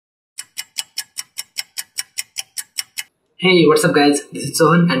Hey, what's up guys? This is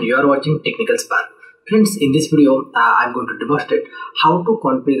Sohan and you are watching Technical Spark. Friends, in this video, I'm going to demonstrate how to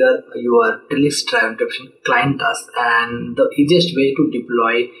configure your Trellix Drive Encryption client task and the easiest way to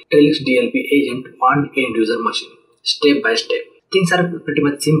deploy Trellix DLP agent on end user machine, step by step. Things are pretty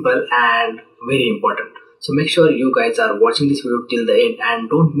much simple and very important. So make sure you guys are watching this video till the end and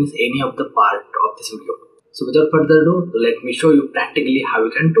don't miss any of the part of this video. So without further ado, let me show you practically how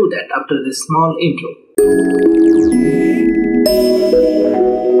you can do that after this small intro.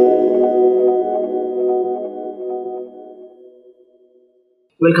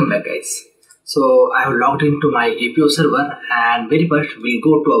 Welcome back guys. So I have logged into my APO server and very first we'll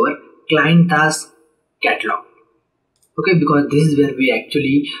go to our client task catalog. Okay, because this is where we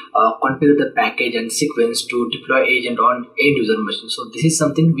actually configure the package and sequence to deploy agent on end user machine. So this is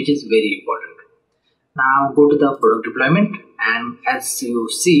something which is very important. Now go to the product deployment and as you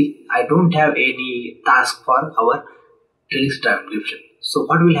see I don't have any task for our Trellix Drive Encryption. So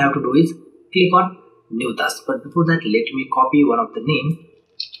what we'll have to do is click on new task, but before that let me copy one of the name.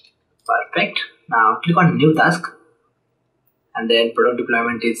 Perfect. Now click on new task and then product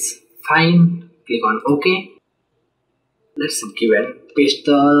deployment is fine. Click on OK. Let's give and paste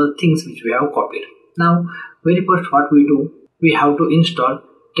the things which we have copied. Now very first what we do, we have to install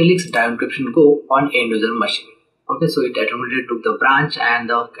Trellix Drive Encryption Go on end user machine. Okay, so it automatically took the branch and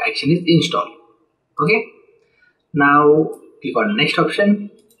the action is installed. Okay, now click on next option,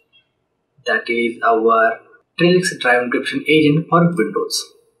 that is our Trellix Drive Encryption agent for Windows.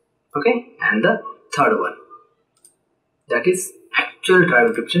 Okay, and the third one, that is actual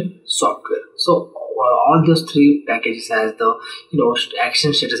drive encryption software. So all those three packages has the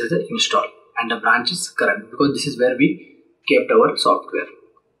action status as a install and the branch is current because this is where we kept our software.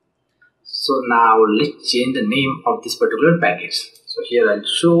 So now let's change the name of this particular package. So here I'll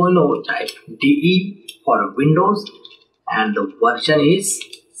show type DE for Windows and the version is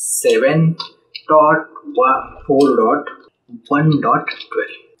 7.4.1.12.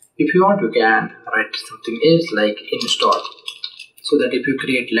 If you want, you can write something else like install, so that if you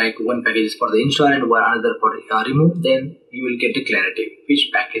create like one package for the install and one another for remove, then you will get the clarity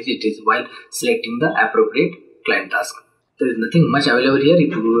which package it is while selecting the appropriate client task. There is nothing much available here.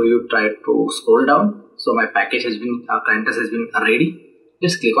 If you try to scroll down, so my package has been client task has been ready.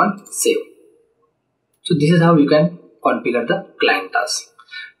 Just click on save. So this is how you can configure the client task.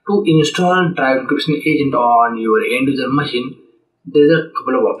 To install Drive Encryption agent on your end user machine, there is a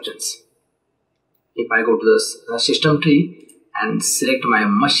couple of options. If I go to the system tree and select my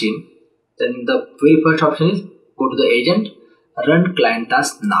machine, then the very first option is go to the agent, run client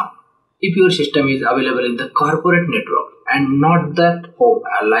task now. If your system is available in the corporate network and not that home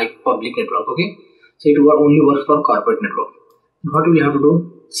like public network, okay, so it will only work for corporate network. What we have to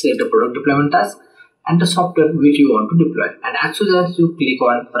do, select the product deployment task and the software which you want to deploy, and as soon as you click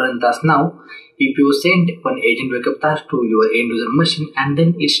on run task now, if you send one agent wake up task to your end user machine and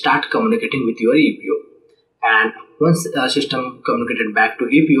then it start communicating with your EPO, and once system communicated back to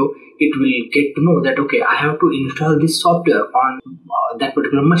EPO, it will get to know that okay, I have to install this software on that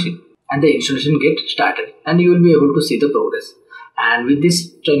particular machine, and the installation get started and you will be able to see the progress. And with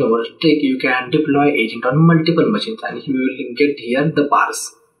this trick you can deploy agent on multiple machines and you will get here the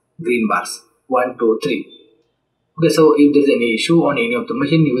bars, green bars 1, 2, 3. Okay, so if there is any issue on any of the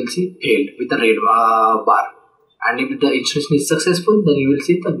machine, you will see failed with a red bar, and if the installation is successful, then you will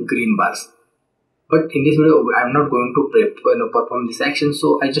see the green bars. But in this video I am not going to perform this action,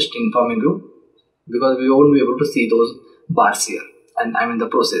 so I just informing you because we won't be able to see those bars here and I'm in the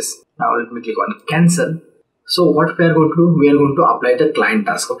process. Now let me click on cancel. So what we are going to do, we are going to apply the client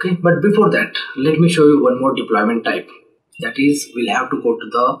task. Okay, but before that let me show you one more deployment type, that is we'll have to go to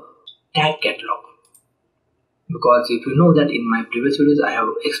the tag catalog, because if you know that in my previous videos I have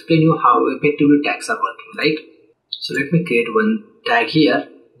explained you how effectively tags are working, right? So let me create one tag here,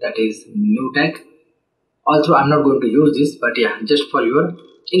 that is new tag. Also I'm not going to use this, but yeah, just for your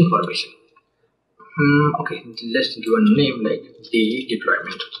information. Okay, let's give a name like DE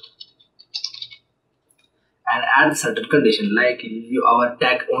deployment and add certain condition like our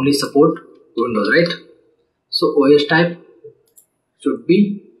tag only support Windows, right? So OS type should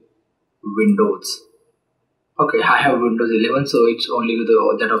be Windows. Okay, I have Windows 11, so it's only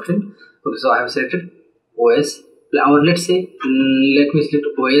that option. Okay, so I have selected OS, or let's say let me select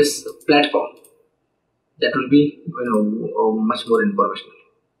OS platform. That will be much more information.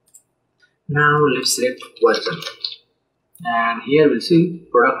 Now let's select version, and here we'll see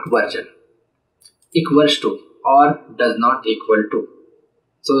product version equals to or does not equal to.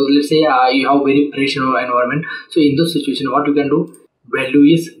 So let's say you have very fresh environment, so in those situation what you can do, value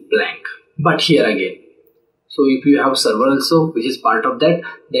is blank. But here again, So if you have server also which is part of that,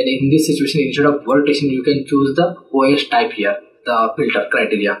 then in this situation instead of workstation you can choose the OS type here, the filter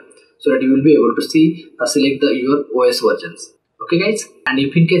criteria, so that you will be able to see select your OS versions. Okay guys, and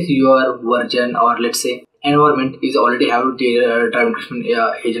if in case your version or let's say environment is already have the drive encryption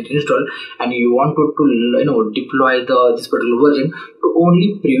agent installed and you want to deploy this particular version to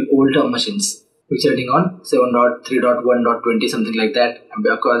only older machines which are running on 7.3.1.20 something like that, and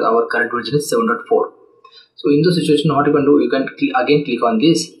because our current version is 7.4. So in this situation what you can do, you can again click on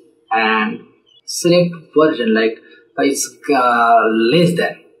this and select version like it's less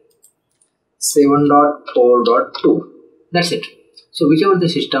than 7.4.2. That's it. So whichever the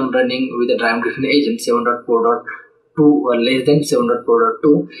system running with the drive encryption agent 7.4.2 or less than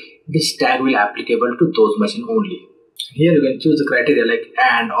 7.4.2, this tag will applicable to those machine only. Here you can choose the criteria like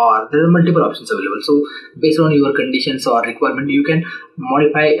and or there are multiple options available. So based on your conditions or requirement you can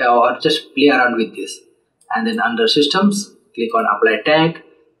modify or just play around with this. And then under systems, click on apply tag,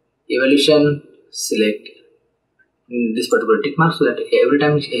 evaluation, select this particular tick mark so that every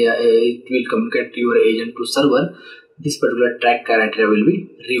time it will communicate your agent to server, this particular tag criteria will be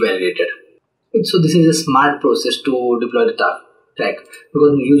revalidated. So this is a smart process to deploy the tag,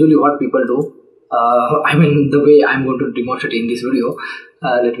 because usually what people do, the way I'm going to demonstrate in this video,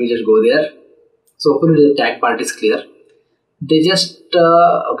 let me just go there. So hopefully the tag part is clear. They just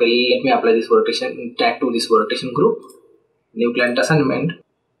okay, let me apply this workstation tag to this workstation group, new client assignment,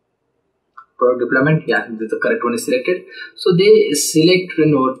 product deployment. Yeah, the correct one is selected. So they select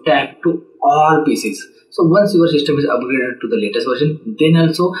tag to all PCs. So once your system is upgraded to the latest version, then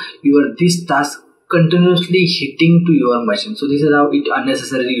also this task continuously hitting to your machine. So this is how it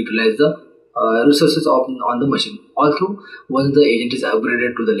unnecessarily utilize the resources on the machine. Also, once the agent is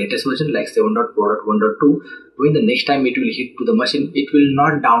upgraded to the latest version like 7.4.1.2, when the next time it will hit to the machine, it will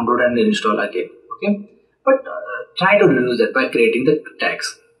not download and install again. Okay, but try to reduce that by creating the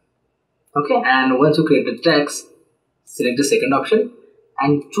tags. Okay, and once you create the tags, select the second option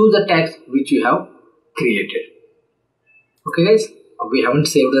and choose the tags which you have created. Okay guys, we haven't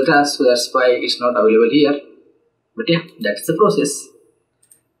saved the task, so that's why it's not available here, but yeah, that's the process.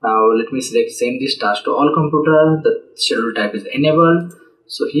 Now let me select send this task to all computer. The schedule type is enabled.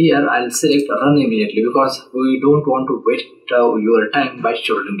 So here I'll select run immediately because we don't want to waste your time by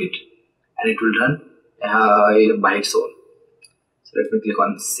scheduling it, and it will run by its own. So let me click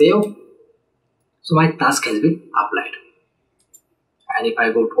on save. So my task has been applied, and if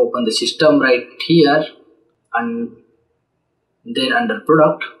I go to open the system right here and then under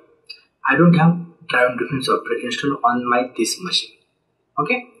product, I don't have drive encryption software installed on this machine.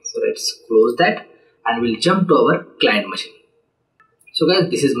 Okay, so let's close that and we'll jump to our client machine. So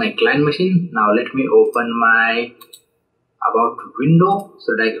guys, this is my client machine. Now let me open my about window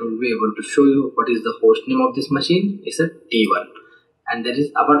so that I will be able to show you what is the host name of this machine. It's a T1, and there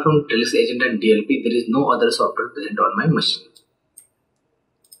is, apart from Trellix agent and DLP, there is no other software present on my machine.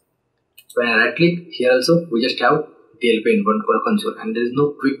 When I right click here also, we just have DLP inbound console and there is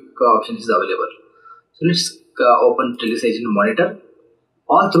no quick options available. So let's open Trellix agent monitor.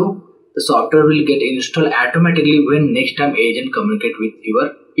 All through, the software will get installed automatically when next time agent communicate with your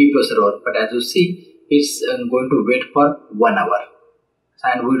EPO server. But as you see, it's going to wait for 1 hour,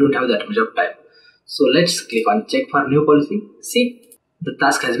 and we don't have that much of time. So let's click on check for new policy. See, the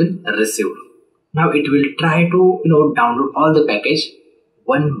task has been received. Now it will try to download all the package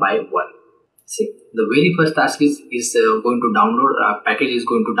one by one. See, the very first task is going to download package is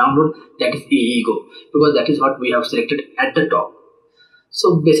going to download, that is eEgo, because that is what we have selected at the top.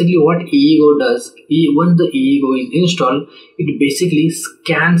 So basically what eEgo does, once the eEgo is installed, it basically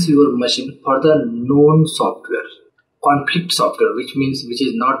scans your machine for the known software, conflict software, which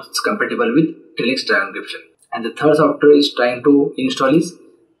is not compatible with Trellix Drive Encryption. And the third software is trying to install is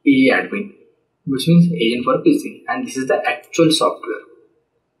EAdmin, which means agent for PC, and this is the actual software,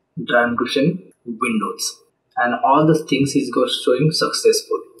 Drive Encryption Windows, and all the things is showing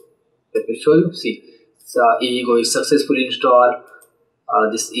successful. Let me show you. See, so eEgo is successfully installed.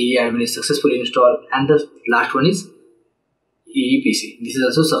 This EAdmin is successfully installed, and the last one is EEPC. This is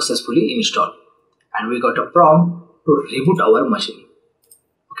also successfully installed, and we got a prompt to reboot our machine.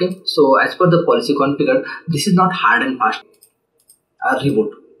 Okay, so as per the policy configured, this is not hard and fast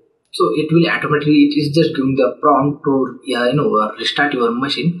reboot. So it will automatically, it is just giving the prompt to restart your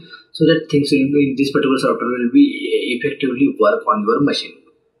machine, so that things will be, this particular software will be effectively work on your machine.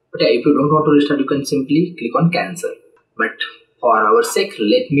 But if you don't want to restart, you can simply click on cancel. But for our sake,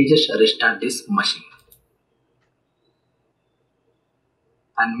 let me just restart this machine.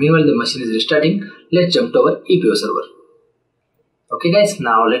 And meanwhile the machine is restarting, let's jump to our EPO server. Okay guys,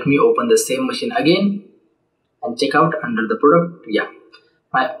 now let me open the same machine again and check out under the product. Yeah,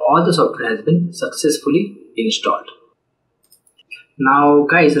 all the software has been successfully installed. Now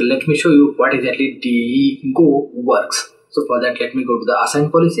guys, let me show you what exactly the Go works. So for that, let me go to the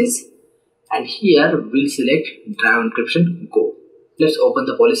assign policies, and here we'll select Drive Encryption Go. Let's open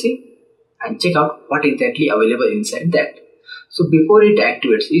the policy and check out what exactly available inside that. So before it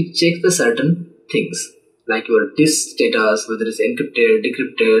activates, it checks the certain things like your disk status, whether it's encrypted,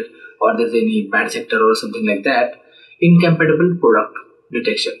 decrypted, or there's any bad sector or something like that. Incompatible product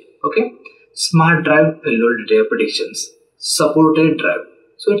detection. Okay, smart drive payload predictions, supported drive.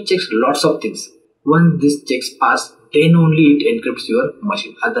 So it checks lots of things. Once this checks pass, then only it encrypts your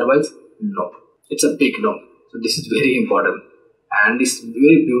machine. Otherwise, no. It's a big no. So this is very important, and it's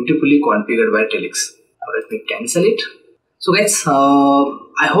very beautifully configured by Trellix. Now let me cancel it. So guys,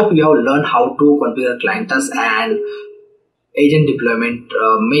 I hope you have learned how to configure client task and agent deployment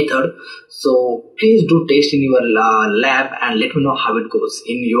method. So please do test in your lab and let me know how it goes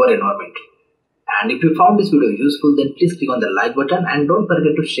in your environment. And if you found this video useful, then please click on the like button and don't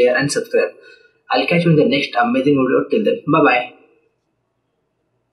forget to share and subscribe. I'll catch you in the next amazing video. Till then, bye bye.